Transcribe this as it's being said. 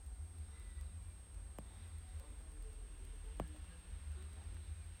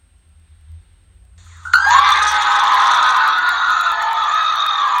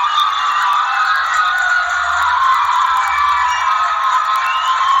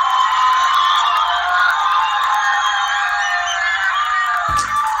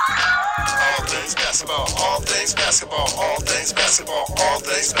basketball, all things basketball, all things basketball, all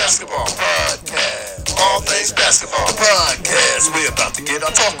things basketball. Podcast, all things basketball. The podcast, we're about to get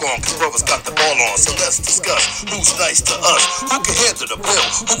our talk on, cause brothers got the ball on. So let's discuss who's nice to us, who can handle the bill,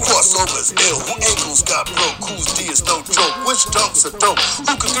 who crossover is ill, who ankles got broke, whose D is no joke, which dunks are dope,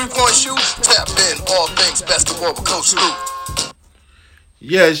 who can three-point shoot. Tap in, all things basketball with Coach Luke.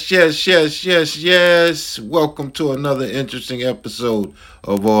 Yes. Welcome to another interesting episode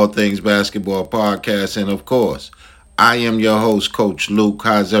of All Things Basketball Podcast. And of course, I am your host, Coach Luke.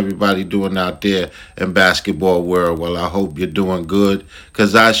 How's everybody doing out there in basketball world? Well, I hope you're doing good,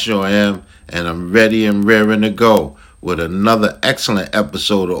 because I sure am. And I'm ready and raring to go with another excellent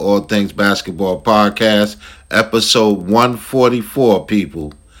episode of All Things Basketball Podcast, episode 144,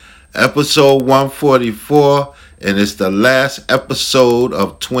 people. Episode 144, and it's the last episode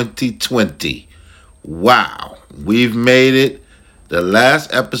of 2020. Wow, we've made it, the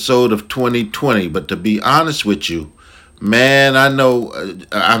last episode of 2020. But to be honest with you, man, I know,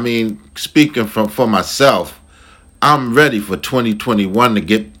 speaking for myself, I'm ready for 2021 to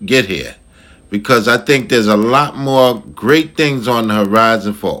get here, because I think there's a lot more great things on the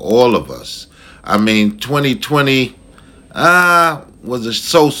horizon for all of us. 2020, was a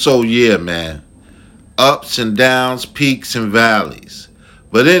so-so year, man. Ups and downs, peaks and valleys.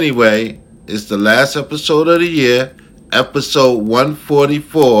 But anyway, it's the last episode of the year, episode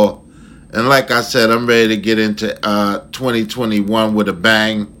 144. And like I said, I'm ready to get into 2021 with a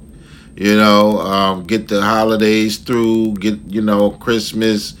bang. Get the holidays through, get,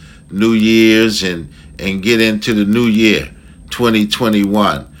 Christmas, New Year's, and get into the new year,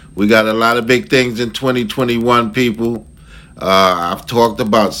 2021. We got a lot of big things in 2021, people. I've talked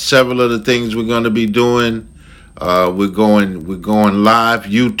about several of the things we're going to be doing. We're going live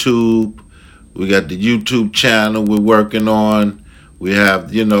YouTube. We got the YouTube channel we're working on. We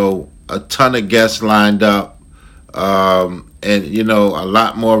have, a ton of guests lined up. And, a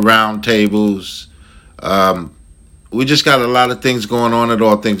lot more roundtables. We just got a lot of things going on at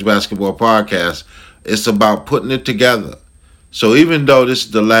All Things Basketball Podcast. It's about putting it together. So even though this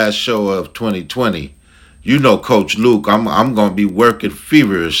is the last show of 2020, Coach Luke, I'm going to be working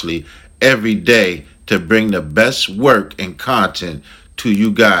feverishly every day to bring the best work and content to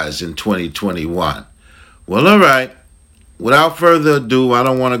you guys in 2021. Well, all right. Without further ado, I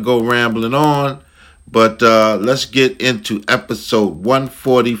don't want to go rambling on, but let's get into episode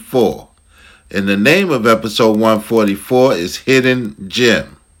 144. And the name of episode 144 is Hidden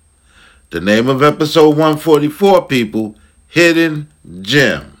Gem. The name of episode 144, people, Hidden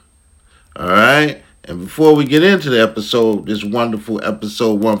Gem. All right? And before we get into the episode, this wonderful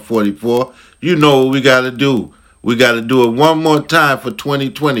episode 144, you know what we got to do. We got to do it one more time for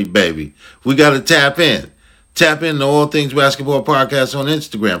 2020, baby. We got to tap in. Tap into All Things Basketball Podcast on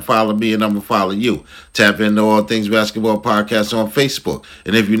Instagram. Follow me and I'm going to follow you. Tap into All Things Basketball Podcast on Facebook.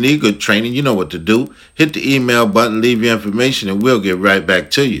 And if you need good training, you know what to do. Hit the email button, leave your information, and we'll get right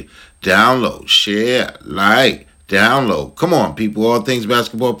back to you. Download, share, like. Download. Come on, people. All Things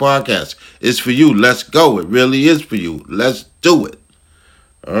Basketball Podcast. It's for you. Let's go. It really is for you. Let's do it.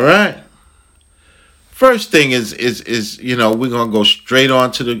 All right. First thing is we're going to go straight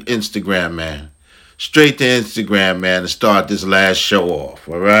on to the Instagram, man. Straight to Instagram, man, to start this last show off.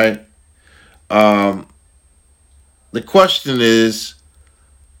 All right. The question is,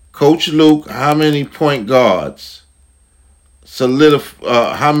 Coach Luke, how many point guards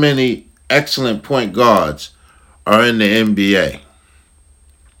how many excellent point guards are in the NBA?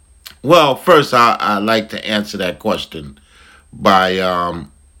 Well, first, I like to answer that question by,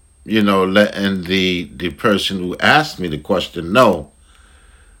 letting the person who asked me the question know.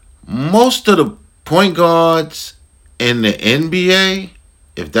 Most of the point guards in the NBA,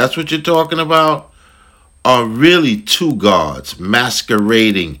 if that's what you're talking about, are really two guards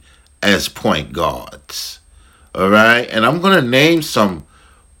masquerading as point guards. All right? And I'm going to name some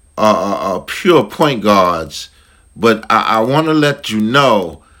pure point guards, but I want to let you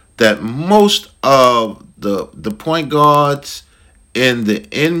know that most of the point guards in the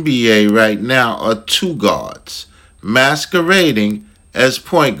NBA right now are two guards masquerading as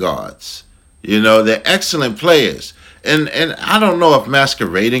point guards. They're excellent players. And I don't know if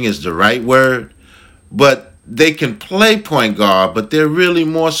masquerading is the right word, but they can play point guard, but they're really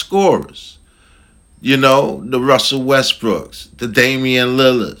more scorers. The Russell Westbrooks, the Damian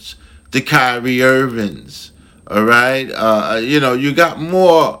Lillards, the Kyrie Irvings. All right, you got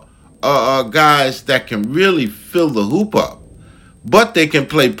more guys that can really fill the hoop up, but they can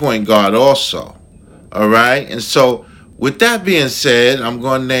play point guard also. All right, and so with that being said, I'm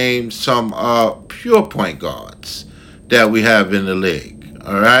going to name some pure point guards that we have in the league.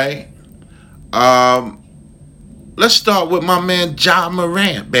 All right, Um, let's start with my man Ja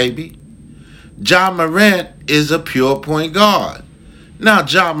Morant, baby. Ja Morant is a pure point guard. Now,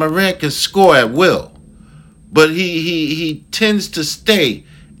 Ja Morant can score at will, but he tends to stay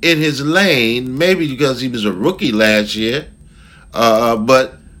in his lane, maybe because he was a rookie last year.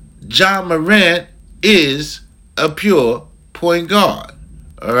 But Ja Morant is a pure point guard.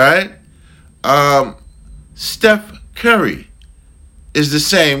 All right. Um, Steph Curry is the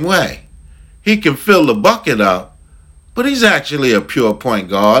same way. He can fill the bucket up, but he's actually a pure point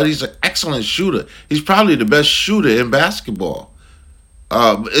guard. He's an excellent shooter. He's probably the best shooter in basketball.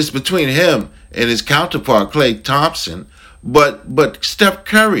 It's between him and his counterpart, Klay Thompson. But Steph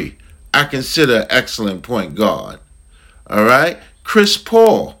Curry, I consider excellent point guard. All right. Chris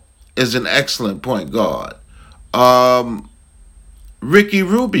Paul is an excellent point guard. Um, Ricky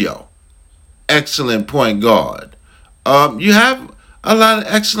Rubio, excellent point guard. You have a lot of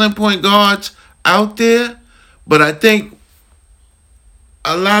excellent point guards out there, but I think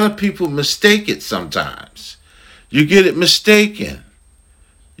a lot of people mistake it sometimes. You get it mistaken.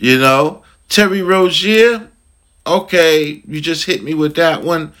 You know, Terry Rozier, okay, you just hit me with that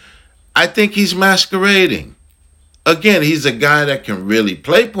one. I think he's masquerading. Again, he's a guy that can really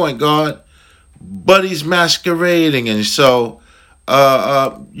play point guard, but he's masquerading, and so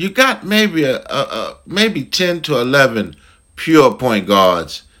you got maybe maybe 10 to 11 pure point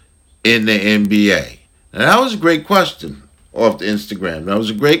guards in the NBA. And that was a great question off the Instagram. That was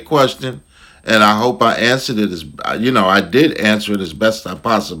a great question, and I hope I answered it I did answer it as best I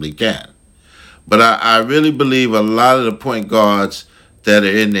possibly can. But I really believe a lot of the point guards that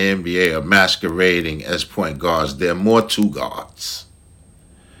are in the NBA are masquerading as point guards. They're more two guards.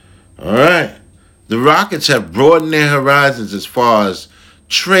 All right. The Rockets have broadened their horizons as far as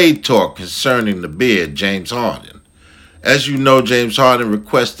trade talk concerning the bid, James Harden. As you know, James Harden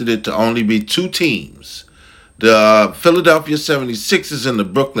requested it to only be two teams, the Philadelphia 76ers and the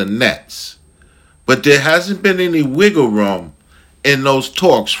Brooklyn Nets. But there hasn't been any wiggle room in those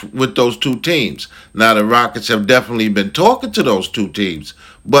talks with those two teams. Now, the Rockets have definitely been talking to those two teams,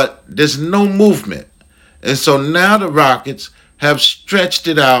 but there's no movement. And so now the Rockets have stretched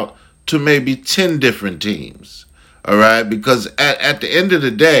it out to maybe 10 different teams. All right? Because at the end of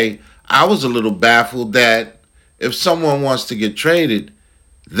the day, I was a little baffled that if someone wants to get traded,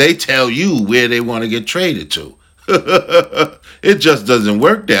 they tell you where they want to get traded to. It just doesn't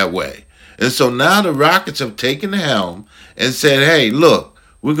work that way. And so now the Rockets have taken the helm and said, hey, look,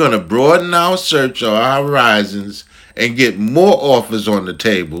 we're going to broaden our search or our horizons and get more offers on the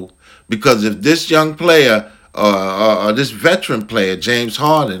table, because if this young player this veteran player, James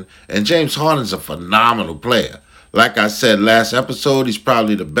Harden, and James Harden's a phenomenal player. Like I said last episode, he's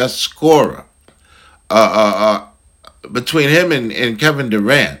probably the best scorer. Between him and Kevin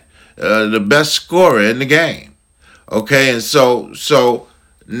Durant, the best scorer in the game. Okay, and so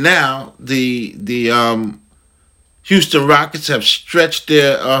now the Houston Rockets have stretched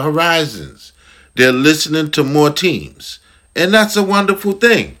their horizons. They're listening to more teams, and that's a wonderful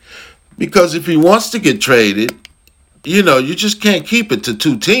thing. Because if he wants to get traded, you just can't keep it to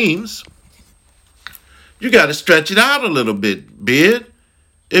two teams. You got to stretch it out a little bit, Beard.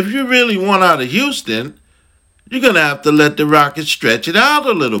 If you really want out of Houston, you're going to have to let the Rockets stretch it out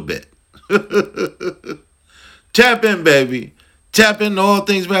a little bit. Tap in, baby. Tap into All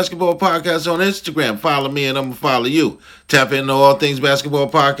Things Basketball Podcast on Instagram. Follow me and I'm going to follow you. Tap into All Things Basketball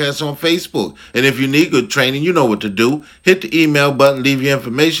Podcast on Facebook. And if you need good training, you know what to do. Hit the email button, leave your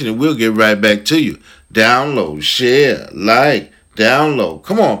information, and we'll get right back to you. Download, share, like, download.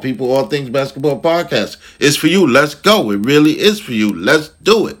 Come on, people. All Things Basketball Podcast. It's for you. Let's go. It really is for you. Let's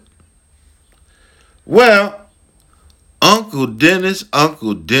do it. Well, Uncle Dennis.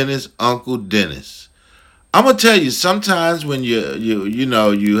 I'm gonna tell you, sometimes when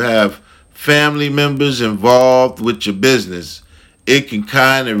you have family members involved with your business, it can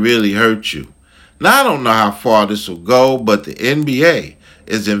kind of really hurt you. Now, I don't know how far this will go, but the NBA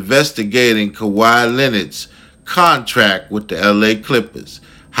is investigating Kawhi Leonard's contract with the LA Clippers.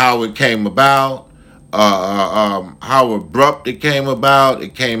 How it came about, how abrupt it came about.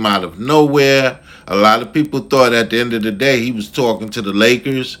 It came out of nowhere. A lot of people thought at the end of the day he was talking to the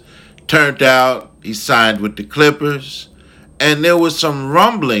Lakers. Turned out he signed with the Clippers. And there was some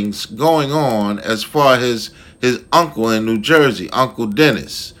rumblings going on as far as his uncle in New Jersey, Uncle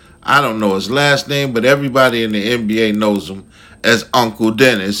Dennis. I don't know his last name, but everybody in the NBA knows him as Uncle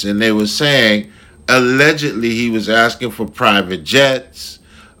Dennis. And they were saying allegedly he was asking for private jets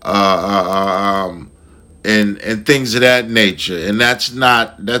and things of that nature. And that's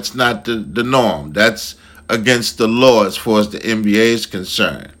not the norm. That's against the law as far as the NBA is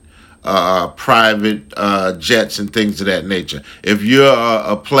concerned. private jets and things of that nature. If you're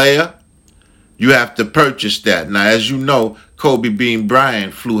a player, you have to purchase that. Now, as you know, Kobe Bean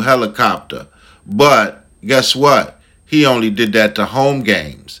Bryant flew helicopter, but guess what? He only did that to home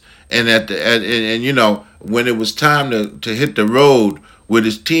games, and when it was time to hit the road with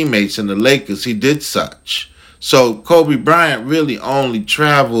his teammates in the Lakers, he did such. So Kobe Bryant really only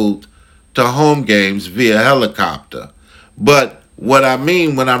traveled to home games via helicopter. But what I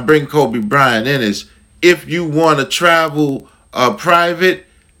mean when I bring Kobe Bryant in is, if you want to travel private,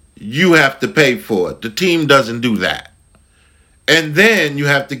 you have to pay for it. The team doesn't do that. And then you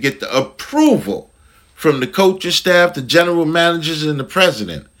have to get the approval from the coaching staff, the general managers, and the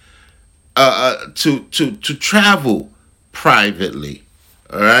president to travel privately.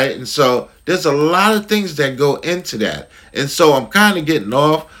 All right? And so there's a lot of things that go into that. And so I'm kind of getting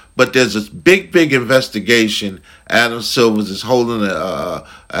off, but there's this big investigation. Adam Silver is holding a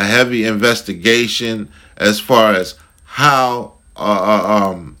heavy investigation as far as how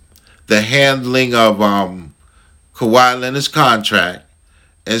the handling of Kawhi Leonard's contract.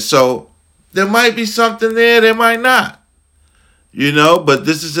 And so there might be something there might not. But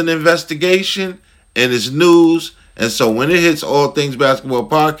this is an investigation and it's news. And so when it hits All Things Basketball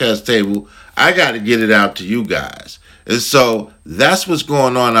podcast table, I got to get it out to you guys. And so that's what's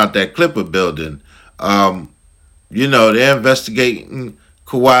going on out that Clipper building. They're investigating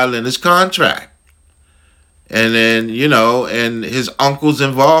Kawhi Leonard's contract. And then, and his uncle's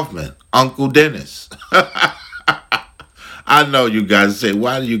involvement, Uncle Dennis. I know you guys say,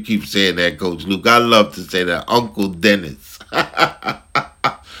 why do you keep saying that, Coach Luke? I love to say that, Uncle Dennis.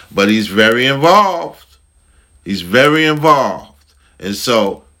 But he's very involved. He's very involved. And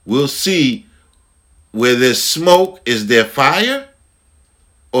so we'll see, where there's smoke, is there fire?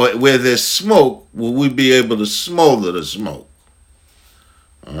 Or where there's smoke, will we be able to smolder the smoke?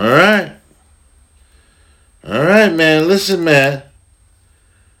 All right. All right, man. Listen, man.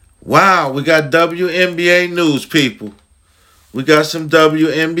 Wow, we got WNBA news, people. We got some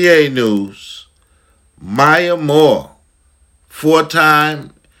WNBA news. Maya Moore,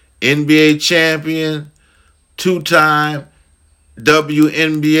 4-time NBA champion, 2-time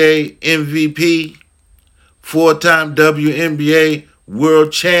WNBA MVP, 4-time WNBA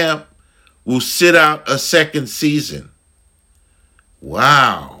world champ, will sit out a second season.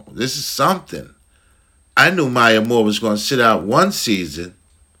 Wow, this is something. I knew Maya Moore was going to sit out one season,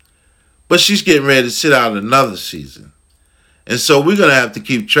 but she's getting ready to sit out another season. And so we're going to have to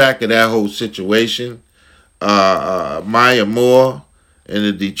keep track of that whole situation. Maya Moore and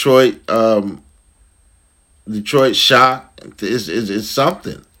the Detroit Shock is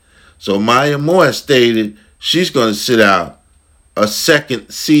something. So Maya Moore has stated she's going to sit out a second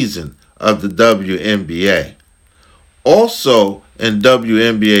season of the WNBA. Also in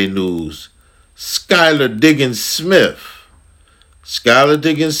WNBA news, Skylar Diggins-Smith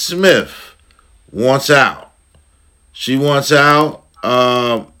wants out. She wants out,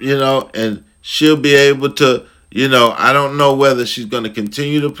 and she'll be able to, I don't know whether she's going to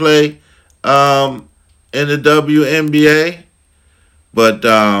continue to play in the WNBA, but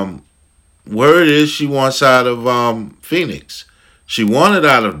word is she wants out of Phoenix. She wanted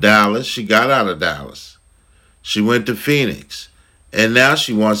out of Dallas. She got out of Dallas. She went to Phoenix. And now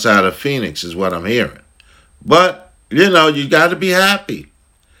she wants out of Phoenix, is what I'm hearing. But, you got to be happy.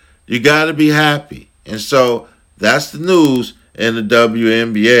 You got to be happy. And so that's the news in the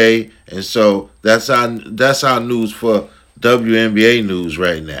WNBA. And so that's our news for WNBA news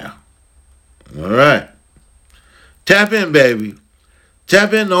right now. All right. Tap in, baby.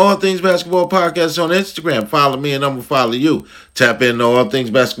 Tap in to All Things Basketball Podcast on Instagram. Follow me and I'm going to follow you. Tap in to All Things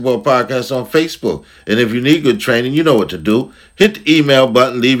Basketball Podcast on Facebook. And if you need good training, you know what to do. Hit the email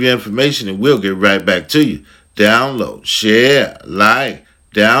button, leave your information, and we'll get right back to you. Download, share, like,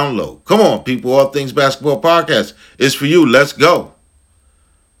 download. Come on, people. All Things Basketball Podcast is for you. Let's go.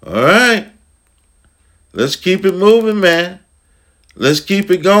 All right. Let's keep it moving, man. Let's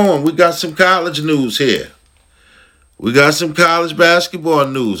keep it going. We got some college news here. We got some college basketball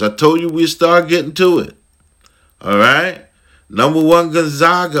news. I told you we'd start getting to it. All right? Number 1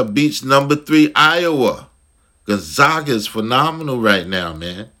 Gonzaga beats number 3 Iowa. Gonzaga is phenomenal right now,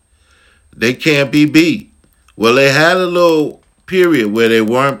 man. They can't be beat. Well, they had a little period where they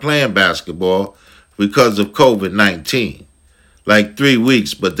weren't playing basketball because of COVID-19. Like 3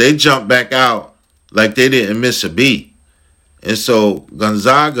 weeks. But they jumped back out like they didn't miss a beat. And so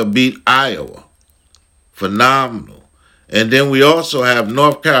Gonzaga beat Iowa. Phenomenal. And then we also have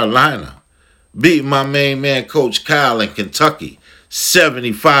North Carolina beat my main man, Coach Kyle, in Kentucky,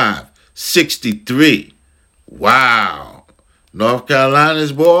 75-63. Wow. North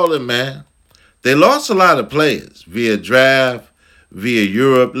Carolina's balling, man. They lost a lot of players via draft, via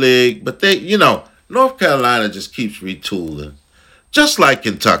Europe League, but North Carolina just keeps retooling. Just like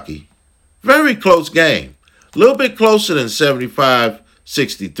Kentucky. Very close game. A little bit closer than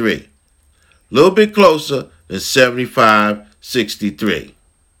 75-63. A little bit closer than 75-63.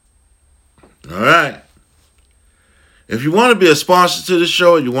 All right. If you want to be a sponsor to the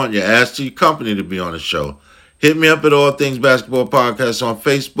show, or you want your ads to your company to be on the show, hit me up at All Things Basketball Podcast on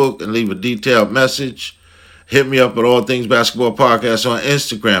Facebook and leave a detailed message. Hit me up at All Things Basketball Podcast on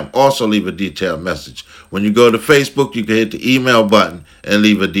Instagram. Also leave a detailed message. When you go to Facebook, you can hit the email button and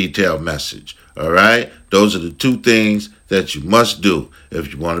leave a detailed message. All right? Those are the two things that you must do.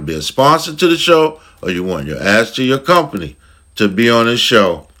 If you want to be a sponsor to the show or you want your ads to your company to be on the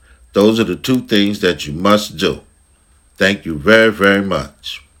show, those are the two things that you must do. Thank you very, very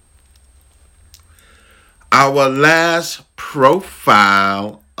much. Our last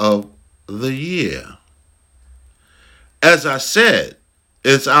profile of the year. As I said,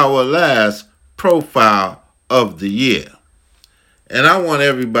 it's our last profile of the year. And I want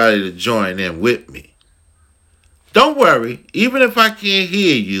everybody to join in with me. Don't worry, even if I can't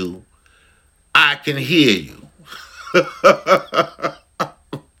hear you, I can hear you.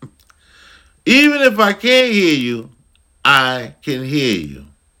 Even if I can't hear you, I can hear you.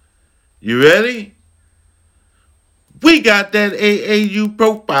 You ready? We got that AAU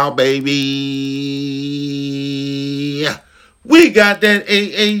profile, baby. We got that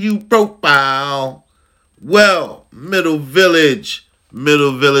AAU profile. Well, Middle Village,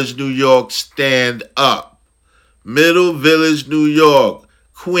 New York, stand up. Middle Village, New York,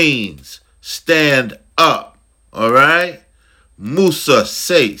 Queens, stand up. All right? Musa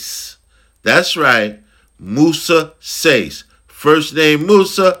Sace. That's right. Musa Sace. First name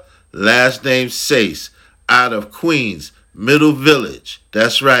Musa, last name Sace. Out of Queens, Middle Village.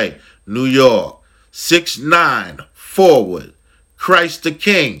 That's right. New York. 6'9", forward. Christ the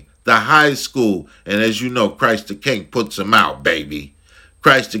King, the high school. And as you know, Christ the King puts him out, baby.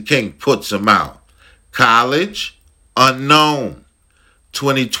 Christ the King puts him out. College, unknown.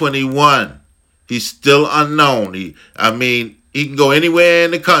 2021, he's still unknown. He can go anywhere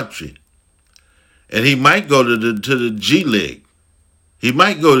in the country. And he might go to the G League. He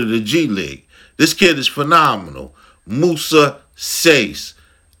might go to the G League. This kid is phenomenal. Musa Sace.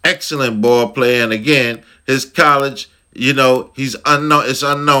 Excellent ball player. And again, his college, he's unknown. It's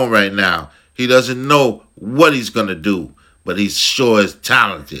unknown right now. He doesn't know what he's going to do, but he sure is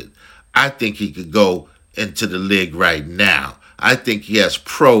talented. I think he could go into the league right now. I think he has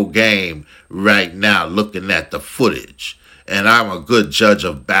pro game right now looking at the footage. And I'm a good judge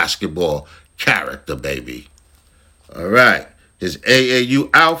of basketball character, baby. All right. His AAU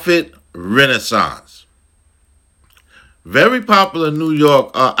outfit, Renaissance. Very popular New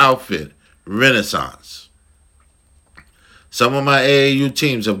York outfit, Renaissance. Some of my AAU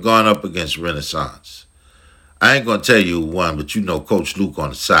teams have gone up against Renaissance. I ain't going to tell you who won, but you know Coach Luke on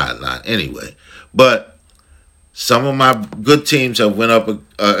the sideline anyway. But some of my good teams have went up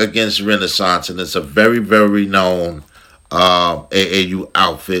against Renaissance, and it's a very, very known AAU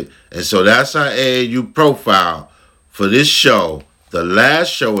outfit. And so that's our AAU profile for this show, the last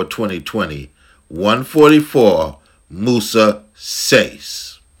show of 2020, 144, Musa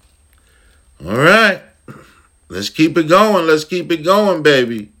Sace. All right. Let's keep it going. Let's keep it going,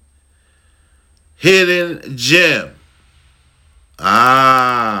 baby. Hidden Gem.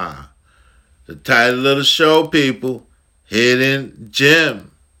 The title of the show, people. Hidden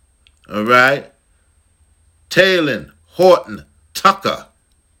Gem. All right. Talen, Horten, Tucker.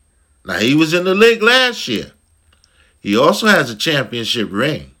 Now, he was in the league last year. He also has a championship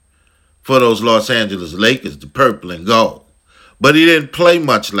ring for those Los Angeles Lakers, the purple and gold. But he didn't play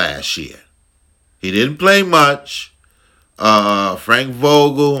much last year. He didn't play much. Frank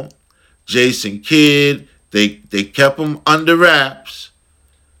Vogel, Jason Kidd, they kept him under wraps.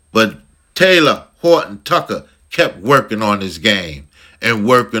 But Taylor, Horten, Tucker kept working on his game and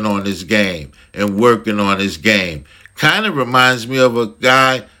working on his game and working on his game. Kind of reminds me of a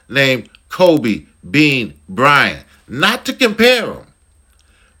guy named Kobe Bean Bryant. Not to compare him,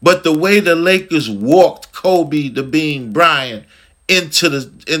 but the way the Lakers walked Kobe the Bean Bryant into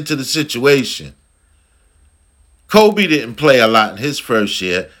the situation. Kobe didn't play a lot in his first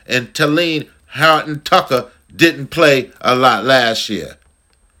year, and Talen, Horten, Tucker didn't play a lot last year.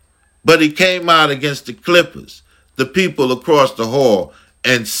 But he came out against the Clippers, the people across the hall,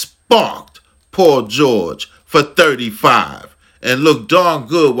 and sparked Paul George for 35 and looked darn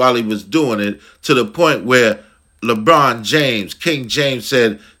good while he was doing it, to the point where LeBron James, King James,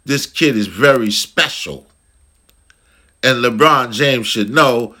 said, this kid is very special. And LeBron James should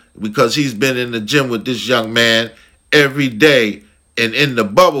know because he's been in the gym with this young man every day and in the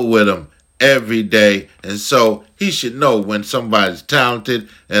bubble with him every day. And so he should know when somebody's talented.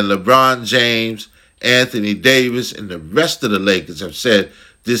 And LeBron James, Anthony Davis, and the rest of the Lakers have said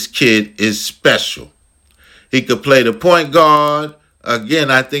this kid is special. He could play the point guard.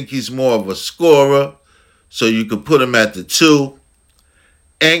 Again, I think he's more of a scorer, so you could put him at the 2.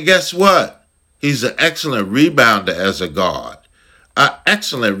 And guess what? He's an excellent rebounder as a guard. An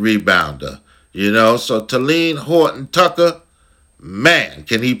excellent rebounder. So Talen, Horton, Tucker, man,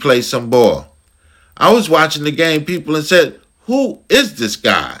 can he play some ball. I was watching the game, people, and said, who is this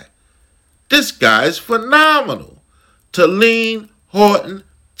guy? This guy is phenomenal. Talen, Horton,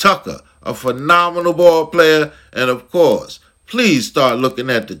 Tucker, a phenomenal ball player. And of course, please start looking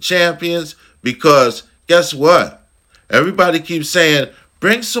at the champions because guess what? Everybody keeps saying,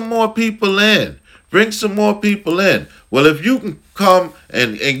 bring some more people in. Bring some more people in. Well, if you can come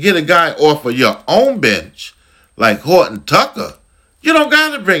and get a guy off of your own bench, like Horton Tucker, you don't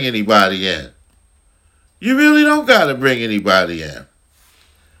got to bring anybody in. You really don't got to bring anybody in.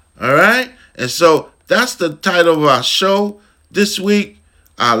 All right? And so that's the title of our show this week.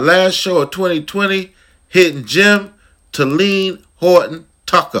 Our last show of 2020, Hidden Gem, Talen Horton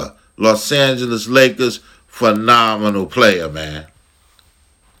Tucker, Los Angeles Lakers, phenomenal player, man.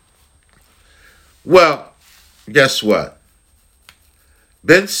 Well, guess what?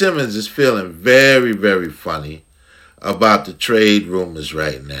 Ben Simmons is feeling very, very funny about the trade rumors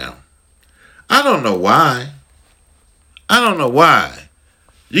right now. I don't know why.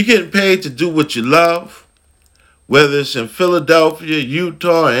 You're getting paid to do what you love, whether it's in Philadelphia,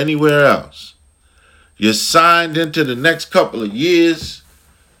 Utah, or anywhere else. You're signed into the next couple of years.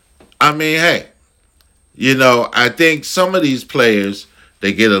 I mean, hey, I think some of these players,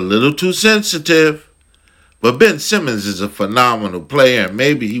 they get a little too sensitive. But Ben Simmons is a phenomenal player, and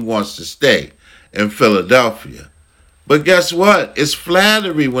maybe he wants to stay in Philadelphia. But guess what? It's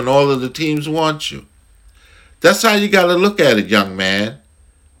flattery when all of the teams want you. That's how you got to look at it, young man.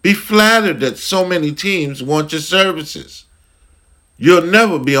 Be flattered that so many teams want your services. You'll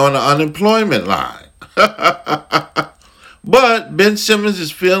never be on the unemployment line. But Ben Simmons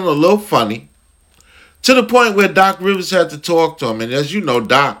is feeling a little funny to the point where Doc Rivers had to talk to him. And as you know,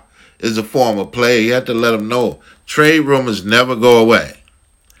 Doc is a former player. He had to let him know trade rumors never go away.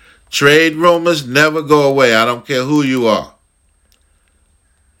 Trade rumors never go away. I don't care who you are.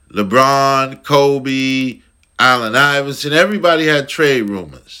 LeBron, Kobe, Allen Iverson, everybody had trade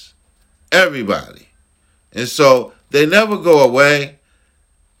rumors. Everybody. And so they never go away.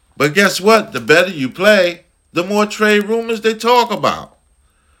 But guess what? The better you play, the more trade rumors they talk about.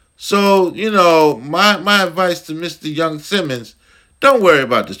 So, my advice to Mr. Young Simmons, don't worry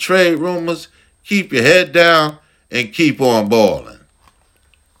about the trade rumors. Keep your head down and keep on balling.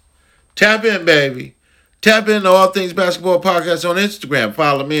 Tap in, baby. Tap into All Things Basketball Podcast on Instagram.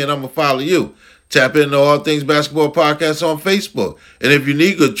 Follow me and I'm going to follow you. Tap into All Things Basketball Podcast on Facebook. And if you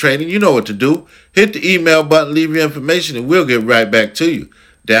need good training, you know what to do. Hit the email button, leave your information, and we'll get right back to you.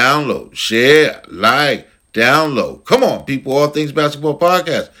 Download, share, like, download. Come on, people. All Things Basketball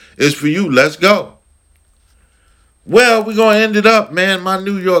Podcast is for you. Let's go. Well, we're going to end it up, man. My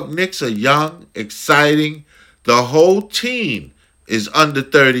New York Knicks are young, exciting. The whole team is under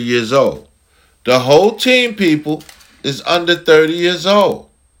 30 years old. The whole team, people, is under 30 years old.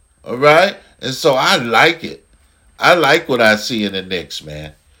 All right? And so I like it. I like what I see in the Knicks,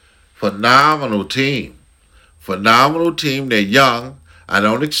 man. Phenomenal team. Phenomenal team. They're young. I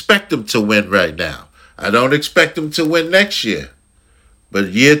don't expect them to win right now. I don't expect them to win next year. But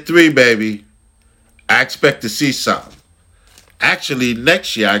year 3, baby, I expect to see something. Actually,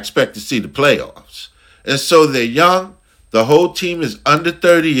 next year, I expect to see the playoffs. And so they're young. The whole team is under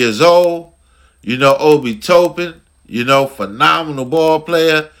 30 years old. Obi Toppin, phenomenal ball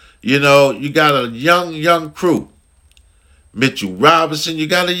player. You got a young crew. Mitchell Robinson, you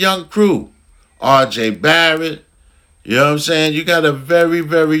got a young crew. R.J. Barrett, you know what I'm saying? You got a very,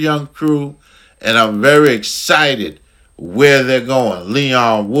 very young crew. And I'm very excited where they're going.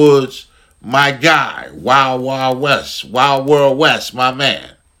 Leon Woods, my guy. Wild World West, my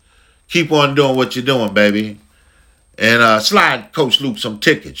man. Keep on doing what you're doing, baby. And slide Coach Luke some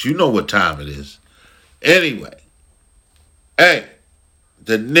tickets. You know what time it is. Anyway, hey,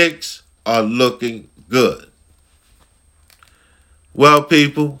 the Knicks are looking good. Well,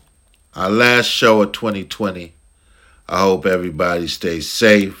 people, our last show of 2020. I hope everybody stays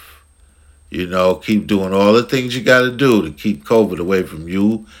safe. Keep doing all the things you got to do to keep COVID away from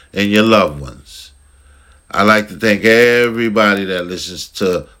you and your loved ones. I'd like to thank everybody that listens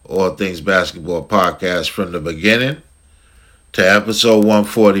to All Things Basketball Podcast from the beginning. to episode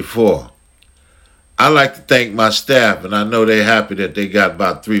 144. I like to thank my staff, and I know they're happy that they got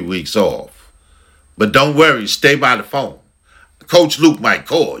about 3 weeks off. But don't worry, stay by the phone. Coach Luke might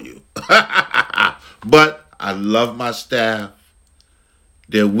call you. But I love my staff.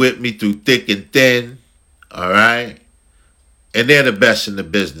 They're with me through thick and thin. All right? And they're the best in the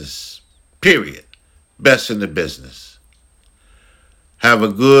business. Period. Best in the business. Have a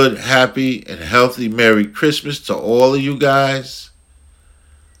good, happy, and healthy Merry Christmas to all of you guys.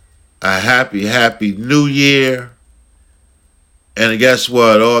 A happy, happy New Year. And guess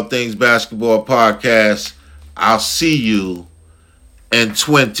what? All Things Basketball Podcast, I'll see you in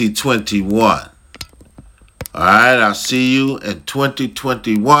 2021. All right, I'll see you in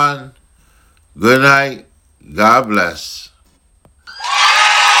 2021. Good night. God bless.